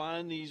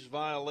 find these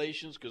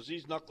violations, because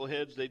these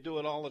knuckleheads, they do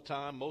it all the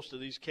time. Most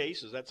of these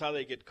cases, that's how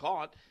they get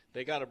caught.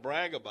 They got to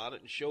brag about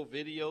it and show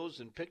videos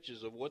and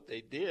pictures of what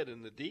they did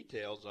and the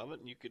details of it,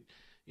 and you could,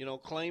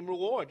 claim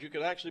reward. You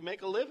could actually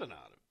make a living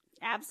out of it.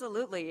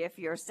 Absolutely. If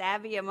you're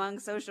savvy among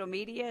social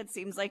media, it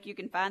seems like you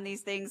can find these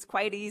things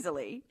quite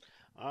easily.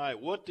 All right,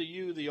 what do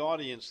you, the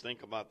audience,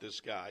 think about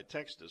this guy?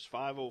 Text us,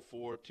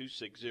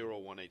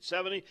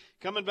 504-260-1870.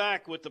 Coming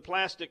back with the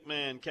Plastic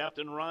Man,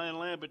 Captain Ryan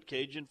Lambert.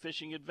 Cajun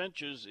Fishing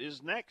Adventures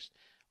is next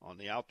on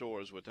the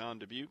Outdoors with Don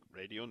Dubuque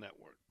Radio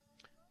Network.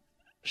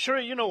 Sure,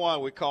 you know why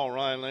we call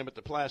Ryan Lambert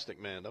the Plastic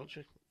Man, don't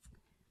you?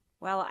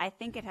 Well, I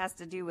think it has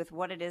to do with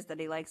what it is that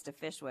he likes to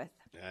fish with.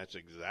 That's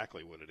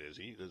exactly what it is.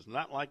 He does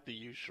not like to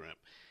use shrimp.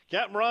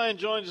 Captain Ryan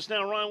joins us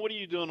now. Ryan, what are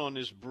you doing on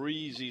this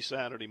breezy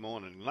Saturday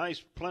morning?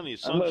 Nice, plenty of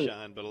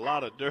sunshine, but a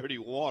lot of dirty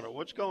water.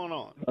 What's going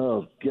on?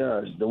 Oh,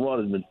 gosh, the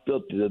water's been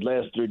filthy. The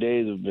last 3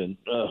 days have been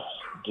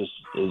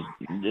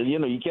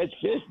you catch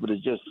fish, but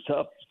it's just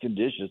tough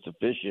conditions to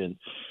fish in.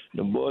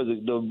 The boys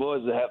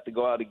will have to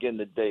go out again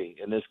today,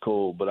 and it's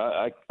cold. But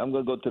I'm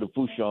going to go to the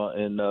Fouchon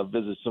and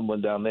visit someone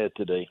down there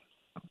today.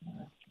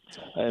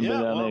 I haven't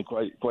been down there in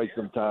quite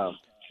some time.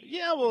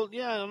 Yeah,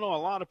 I know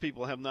a lot of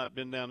people have not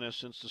been down there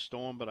since the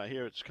storm, but I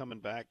hear it's coming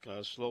back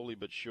slowly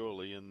but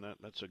surely, and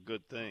that's a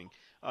good thing.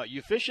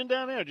 You fishing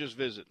down there or just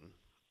visiting?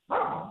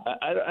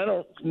 I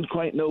don't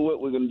quite know what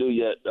we're going to do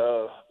yet.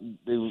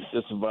 They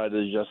just invited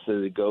us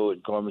yesterday to go,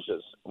 and Carmen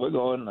says, we're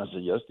going. And I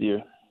said, yes,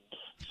 dear.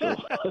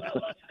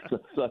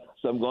 So,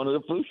 so I'm going to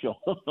the Fouchon.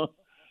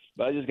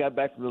 But I just got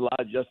back from the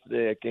lodge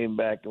yesterday. I came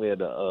back, and we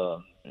had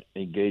a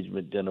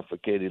engagement dinner for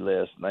Katie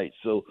last night.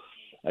 So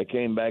I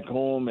came back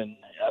home, and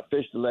I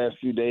fished the last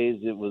few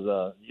days. It was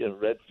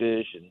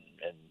redfish and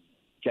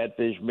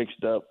catfish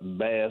mixed up, and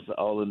bass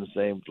all in the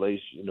same place.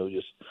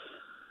 Just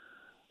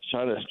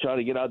try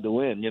to get out the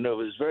wind. It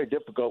was very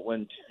difficult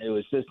when it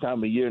was this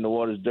time of year and the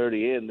water's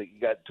dirty and you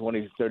got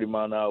 20, 30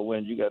 mile an hour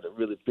wind. You got to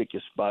really pick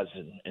your spots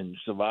and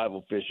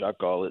survival fish, I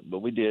call it. But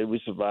we did. We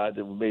survived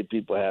and we made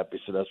people happy,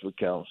 so that's what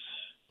counts.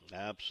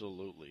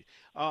 Absolutely.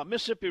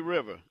 Mississippi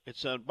River,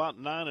 it's about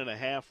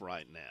 9.5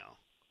 right now.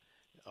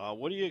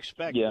 What do you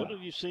expect? Yeah. What are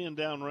you seeing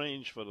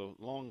downrange for the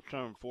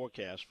long-term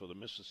forecast for the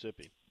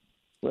Mississippi?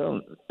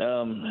 Well,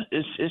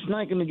 it's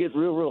not going to get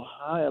real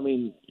high. I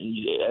mean,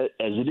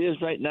 as it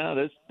is right now,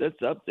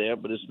 that's up there,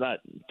 but it's not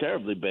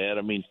terribly bad.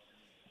 I mean,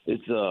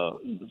 it's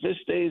if it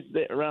stays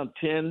around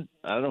 10,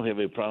 I don't have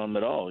any problem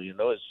at all.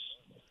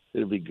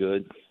 It'll be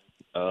good.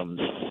 As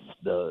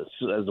the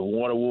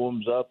water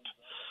warms up.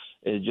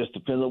 It just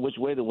depends on which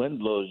way the wind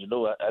blows.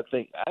 I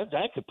think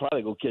I could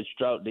probably go catch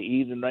trout in the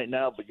evening right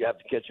now, but you have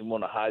to catch them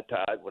on a high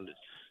tide when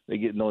they're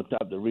getting on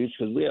top of the reefs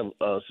because we have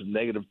some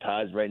negative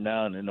tides right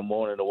now, and in the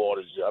morning the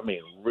water's,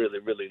 really,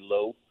 really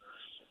low.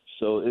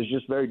 So it's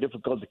just very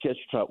difficult to catch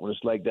trout when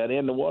it's like that,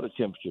 and the water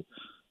temperature.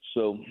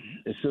 So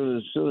as soon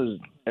as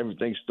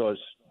everything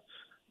starts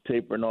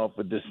tapering off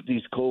with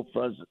these cold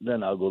fronts,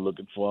 then I'll go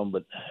looking for them.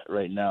 But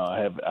right now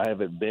I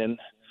haven't been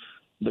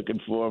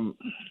looking for them.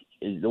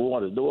 The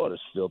water's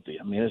filthy.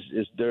 I mean,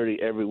 it's dirty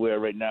everywhere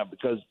right now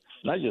because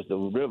not just the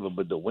river,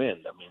 but the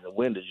wind. I mean, the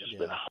wind has just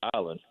been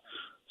howling.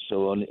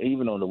 So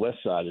even on the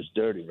west side, it's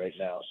dirty right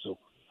now. So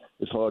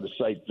it's hard to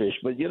sight fish.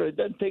 But, it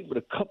doesn't take but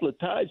a couple of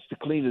tides to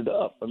clean it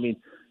up. I mean,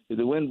 if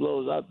the wind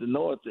blows out the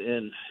north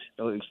and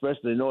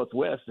especially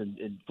northwest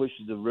and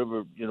pushes the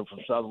river, from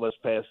southwest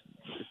past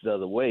the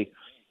other way,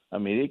 I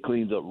mean, it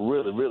cleans up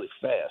really, really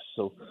fast.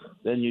 So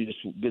then you just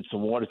get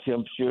some water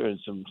temperature and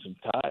some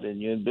tide,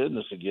 and you're in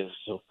business again.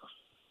 So,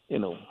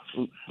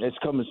 it's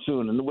coming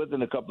soon, and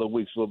within a couple of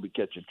weeks we'll be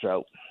catching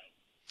trout.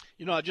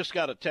 I just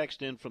got a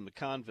text in from the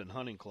Convent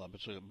Hunting Club.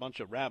 It's a bunch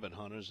of rabbit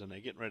hunters, and they're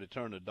getting ready to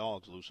turn the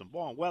dogs loose. And,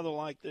 boy, weather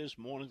like this,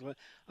 mornings like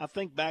I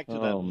think back to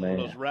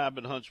those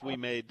rabbit hunts we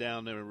made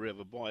down there in the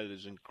river. Boy, it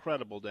is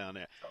incredible down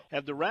there.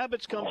 Have the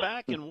rabbits come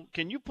back, and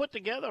can you put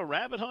together a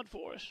rabbit hunt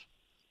for us?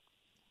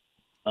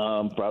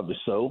 Probably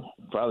so.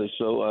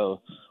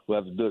 We'll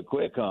have to do it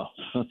quick, huh?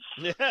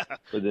 Yeah.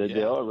 But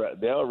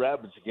there are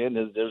rabbits again.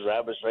 There's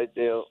rabbits right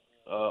there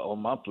on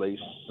my place,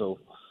 so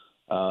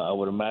I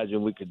would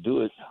imagine we could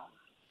do it.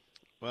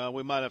 Well,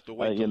 we might have to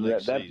wait till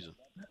next season.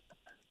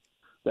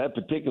 That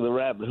particular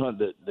rabbit hunt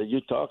that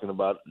you're talking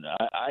about,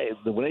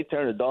 when they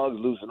turned the dogs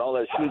loose and all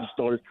that shooting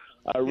started,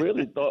 I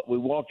really thought we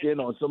walked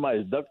in on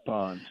somebody's duck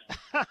pond.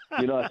 I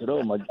said,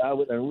 oh, my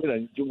God,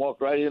 you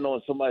walked right in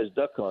on somebody's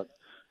duck hunt.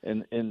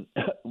 And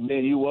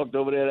man, you walked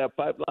over there that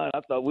pipeline,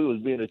 I thought we was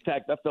being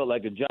attacked. I felt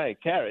like a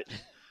giant carrot.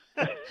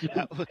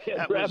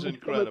 that was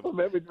incredible. From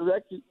every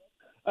direction.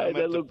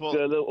 That looked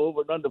a little over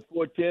and under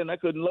 410. I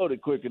couldn't load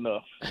it quick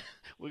enough.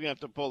 We're going to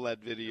have to pull that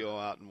video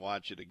out and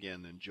watch it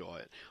again and enjoy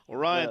it. Well,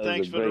 Ryan,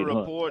 thanks for the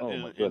report.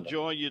 And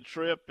enjoy your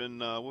trip,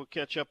 and we'll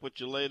catch up with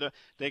you later.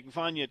 They can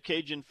find you at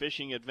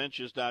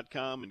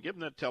CajunFishingAdventures.com, and give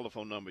them that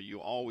telephone number. You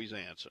always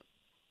answer.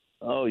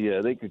 Oh,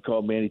 yeah. They could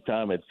call me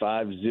anytime at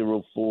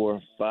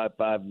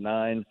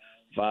 504-559-5111,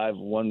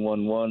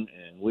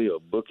 and we are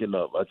booking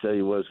up. I tell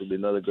you what, it's going to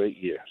be another great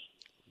year.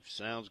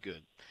 Sounds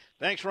good.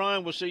 Thanks,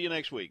 Ryan. We'll see you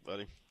next week,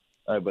 buddy.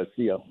 All right, but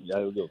see y'all.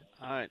 Y'all go.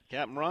 All right,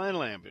 Captain Ryan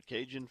Lambert,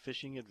 Cajun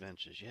Fishing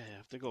Adventures. Yeah, I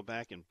have to go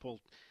back and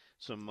pull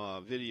some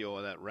video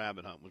of that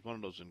rabbit hunt. It was one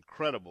of those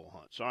incredible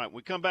hunts. All right,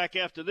 we come back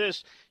after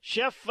this.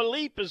 Chef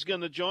Philippe is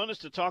going to join us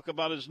to talk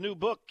about his new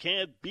book,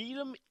 Can't Beat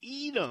 'Em,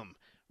 Eat 'Em,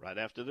 right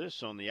after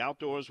this on the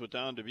Outdoors with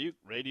Don Dubuque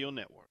Radio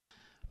Network.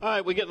 All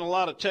right, we're getting a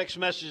lot of text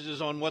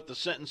messages on what the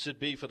sentence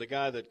should be for the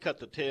guy that cut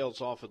the tails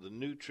off of the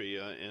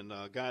Nutria, and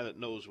a guy that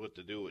knows what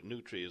to do with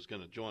Nutria is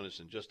going to join us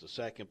in just a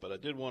second. But I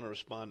did want to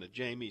respond to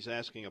Jamie's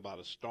asking about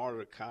a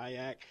starter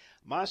kayak.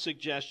 My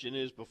suggestion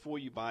is before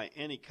you buy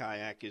any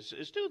kayak is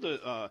do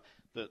the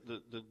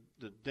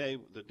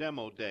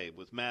demo day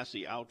with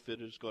Massey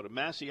Outfitters. Go to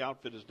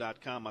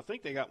MasseyOutfitters.com. I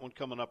think they got one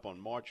coming up on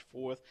March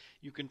 4th.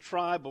 You can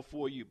try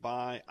before you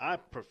buy. I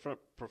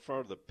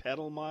prefer the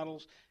pedal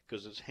models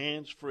because it's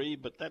hands-free,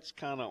 but that's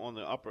kind of on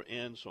the upper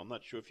end, so I'm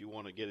not sure if you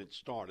want to get it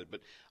started.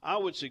 But I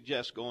would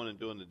suggest going and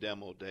doing the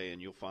demo day,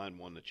 and you'll find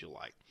one that you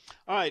like.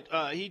 All right,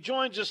 he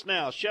joins us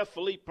now, Chef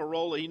Philippe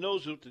Parola. He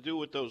knows what to do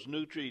with those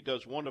nutria. He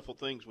does wonderful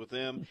things with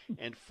them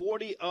and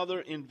 40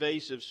 other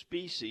invasive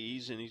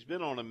species, and he's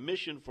been on a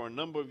mission for a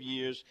number of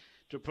years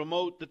to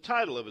promote the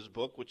title of his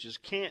book, which is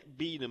Can't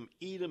Beat 'Em,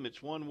 Eat 'Em.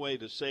 It's one way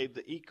to save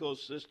the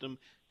ecosystem,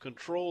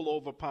 control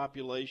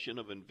overpopulation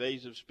of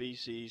invasive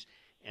species,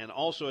 and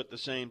also at the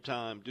same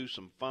time do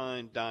some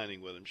fine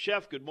dining with them.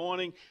 Chef, good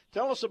morning.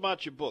 Tell us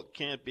about your book,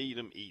 Can't Beat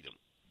 'Em, Eat 'Em.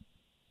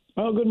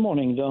 Oh, good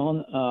morning,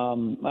 Don.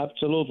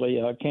 Absolutely,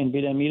 Can't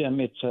Beat 'Em, Eat 'Em.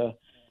 It's a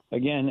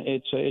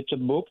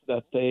book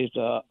that is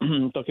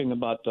talking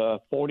about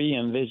 40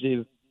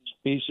 invasive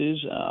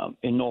species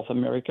in North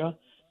America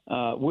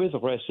with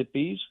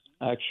recipes,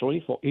 actually,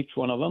 for each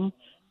one of them.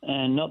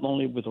 And not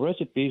only with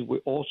recipes, we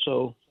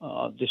also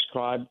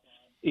describe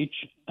each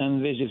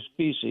invasive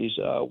species,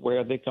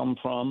 where they come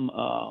from,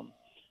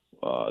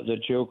 the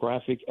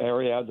geographic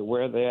area,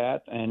 where they're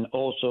at, and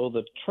also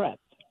the threat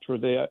to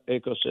their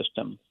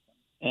ecosystem.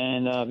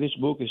 And this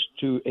book is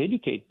to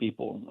educate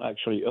people,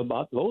 actually,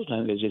 about those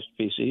invasive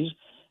species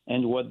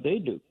and what they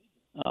do.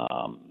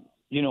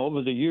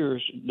 Over the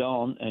years,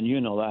 Don, and you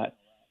know that,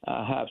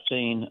 I have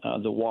seen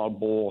the wild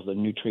boar, the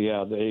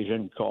nutria, the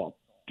Asian carp,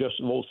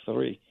 just those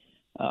three,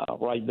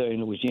 right there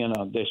in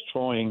Louisiana,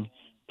 destroying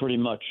pretty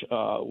much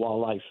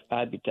wildlife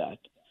habitat.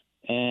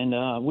 And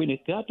we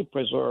got to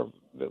preserve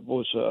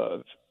those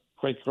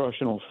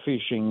recreational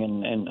fishing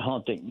and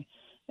hunting.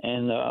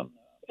 And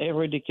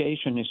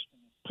eradication is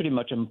pretty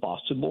much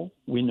impossible.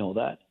 We know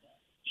that.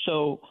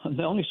 So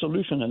the only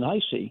solution that I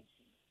see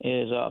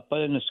is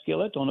put in a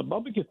skillet on a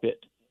barbecue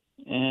pit.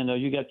 And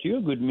you get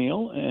your good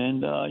meal,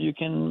 and you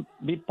can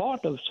be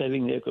part of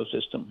saving the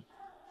ecosystem.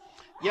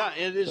 Yeah,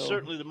 it is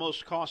certainly the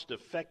most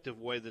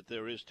cost-effective way that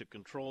there is to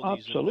control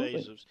these Absolutely.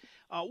 invasives.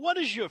 What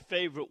is your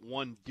favorite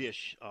one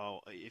dish,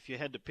 if you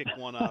had to pick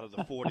one out of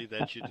the 40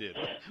 that you did?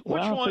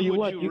 Which one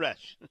would you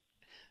rest?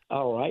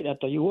 All right, I'll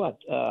tell you what.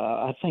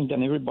 I think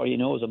that everybody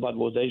knows about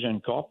those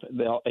Asian carp.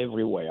 They are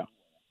everywhere.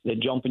 They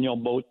jump in your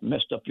boat,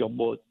 messed up your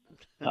boat.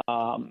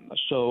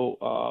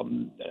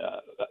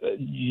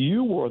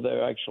 You were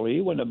there,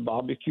 actually, when I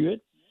barbecued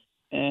it.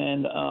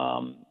 And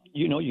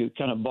you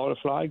kind of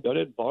butterfly,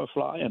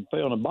 and put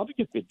it on a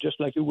barbecue pit, just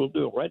like you will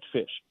do a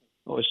redfish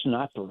or a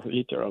snapper,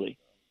 literally.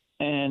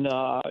 And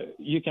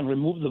you can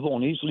remove the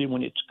bone easily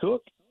when it's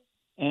cooked.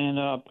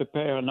 and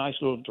prepare a nice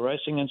little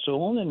dressing and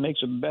so on, and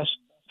makes the best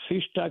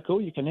fish taco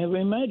you can ever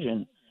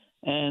imagine.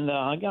 And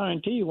I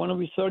guarantee you, one of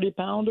these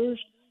 30-pounders,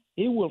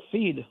 he will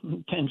feed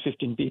 10,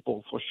 15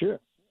 people for sure.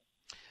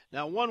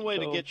 Now, one way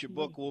to get your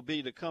book will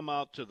be to come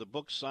out to the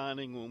book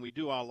signing when we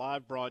do our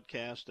live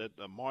broadcast at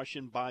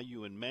Martian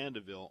Bayou in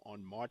Mandeville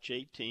on March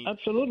 18th.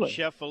 Absolutely.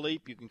 Chef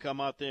Philippe, you can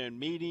come out there and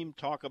meet him,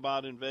 talk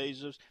about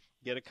invasives,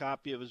 get a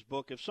copy of his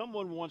book. If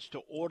someone wants to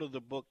order the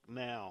book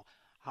now,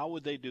 how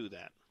would they do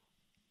that?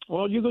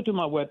 Well, you go to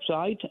my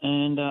website,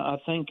 and I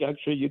think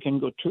actually you can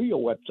go to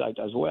your website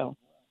as well.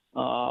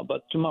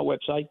 But to my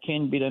website,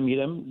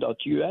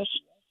 can'tbeatemeatem.us,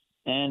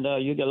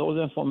 and you get all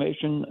the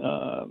information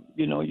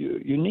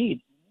you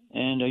need.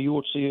 And you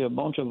will see a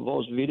bunch of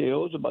those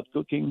videos about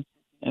cooking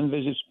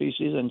invasive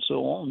species and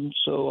so on.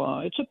 So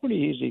it's a pretty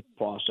easy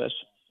process.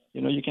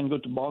 You can go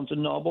to Barnes &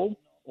 Noble,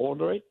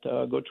 order it,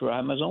 go to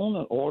Amazon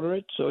and order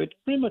it. So it's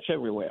pretty much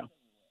everywhere.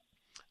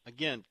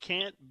 Again,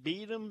 can't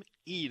beat 'em,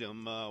 eat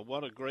 'em.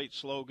 What a great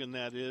slogan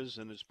that is,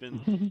 and it's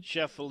been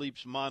Chef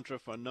Philippe's mantra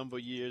for a number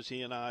of years.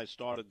 He and I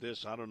started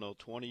this,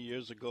 20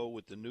 years ago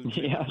with the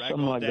Nutria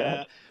something like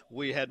that.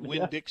 We had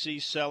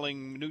Winn-Dixie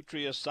selling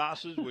Nutria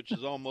sausage, which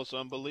is almost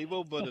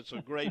unbelievable, but it's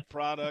a great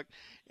product,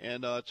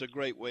 and it's a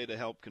great way to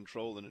help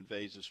control an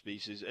invasive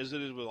species, as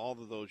it is with all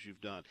of those you've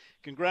done.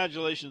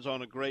 Congratulations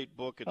on a great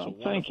book. It's a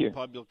wonderful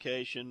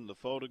publication, the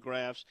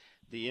photographs,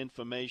 the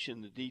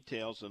information, the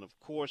details, and, of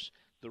course,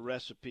 the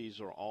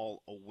recipes are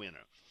all a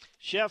winner.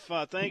 Chef,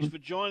 thanks for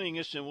joining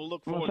us, and we'll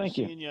look forward to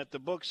seeing you at the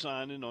book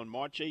signing on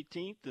March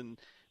 18th in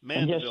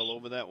Mandeville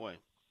over that way.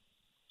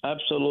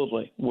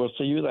 Absolutely. We'll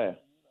see you there.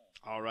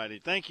 All righty.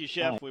 Thank you,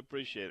 Chef. We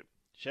appreciate it.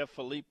 Chef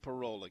Philippe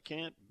Parola.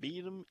 Can't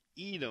beat 'em,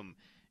 eat 'em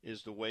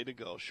is the way to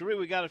go. Cherie,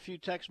 we got a few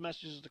text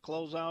messages to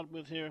close out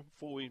with here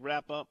before we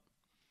wrap up.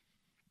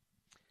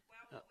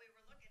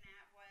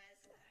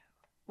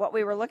 What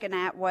we were looking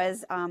at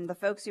was the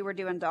folks who were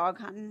doing dog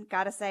hunting.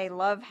 Got to say,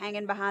 love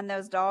hanging behind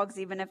those dogs,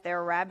 even if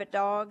they're rabbit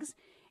dogs.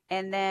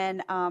 And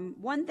then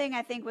one thing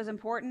I think was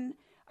important,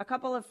 a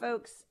couple of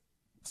folks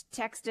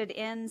texted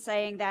in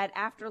saying that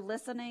after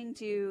listening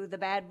to the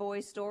Bad Boy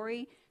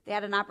story, they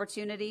had an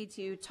opportunity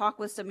to talk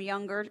with some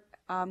younger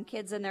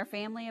kids in their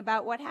family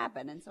about what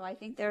happened. And so I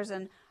think there's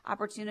an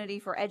opportunity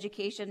for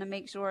education to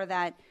make sure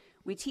that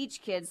we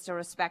teach kids to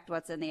respect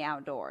what's in the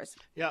outdoors.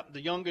 Yeah,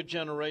 the younger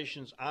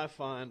generations, I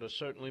find, are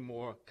certainly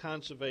more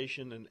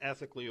conservation and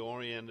ethically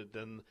oriented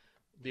than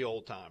the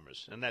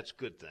old-timers, and that's a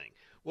good thing.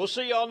 We'll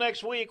see y'all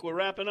next week. We're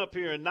wrapping up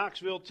here in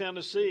Knoxville,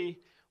 Tennessee,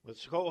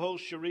 with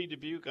co-host Cherie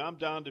Dubuque. I'm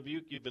Don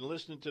Dubuque. You've been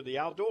listening to The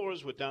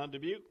Outdoors with Don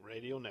Dubuque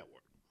Radio Network.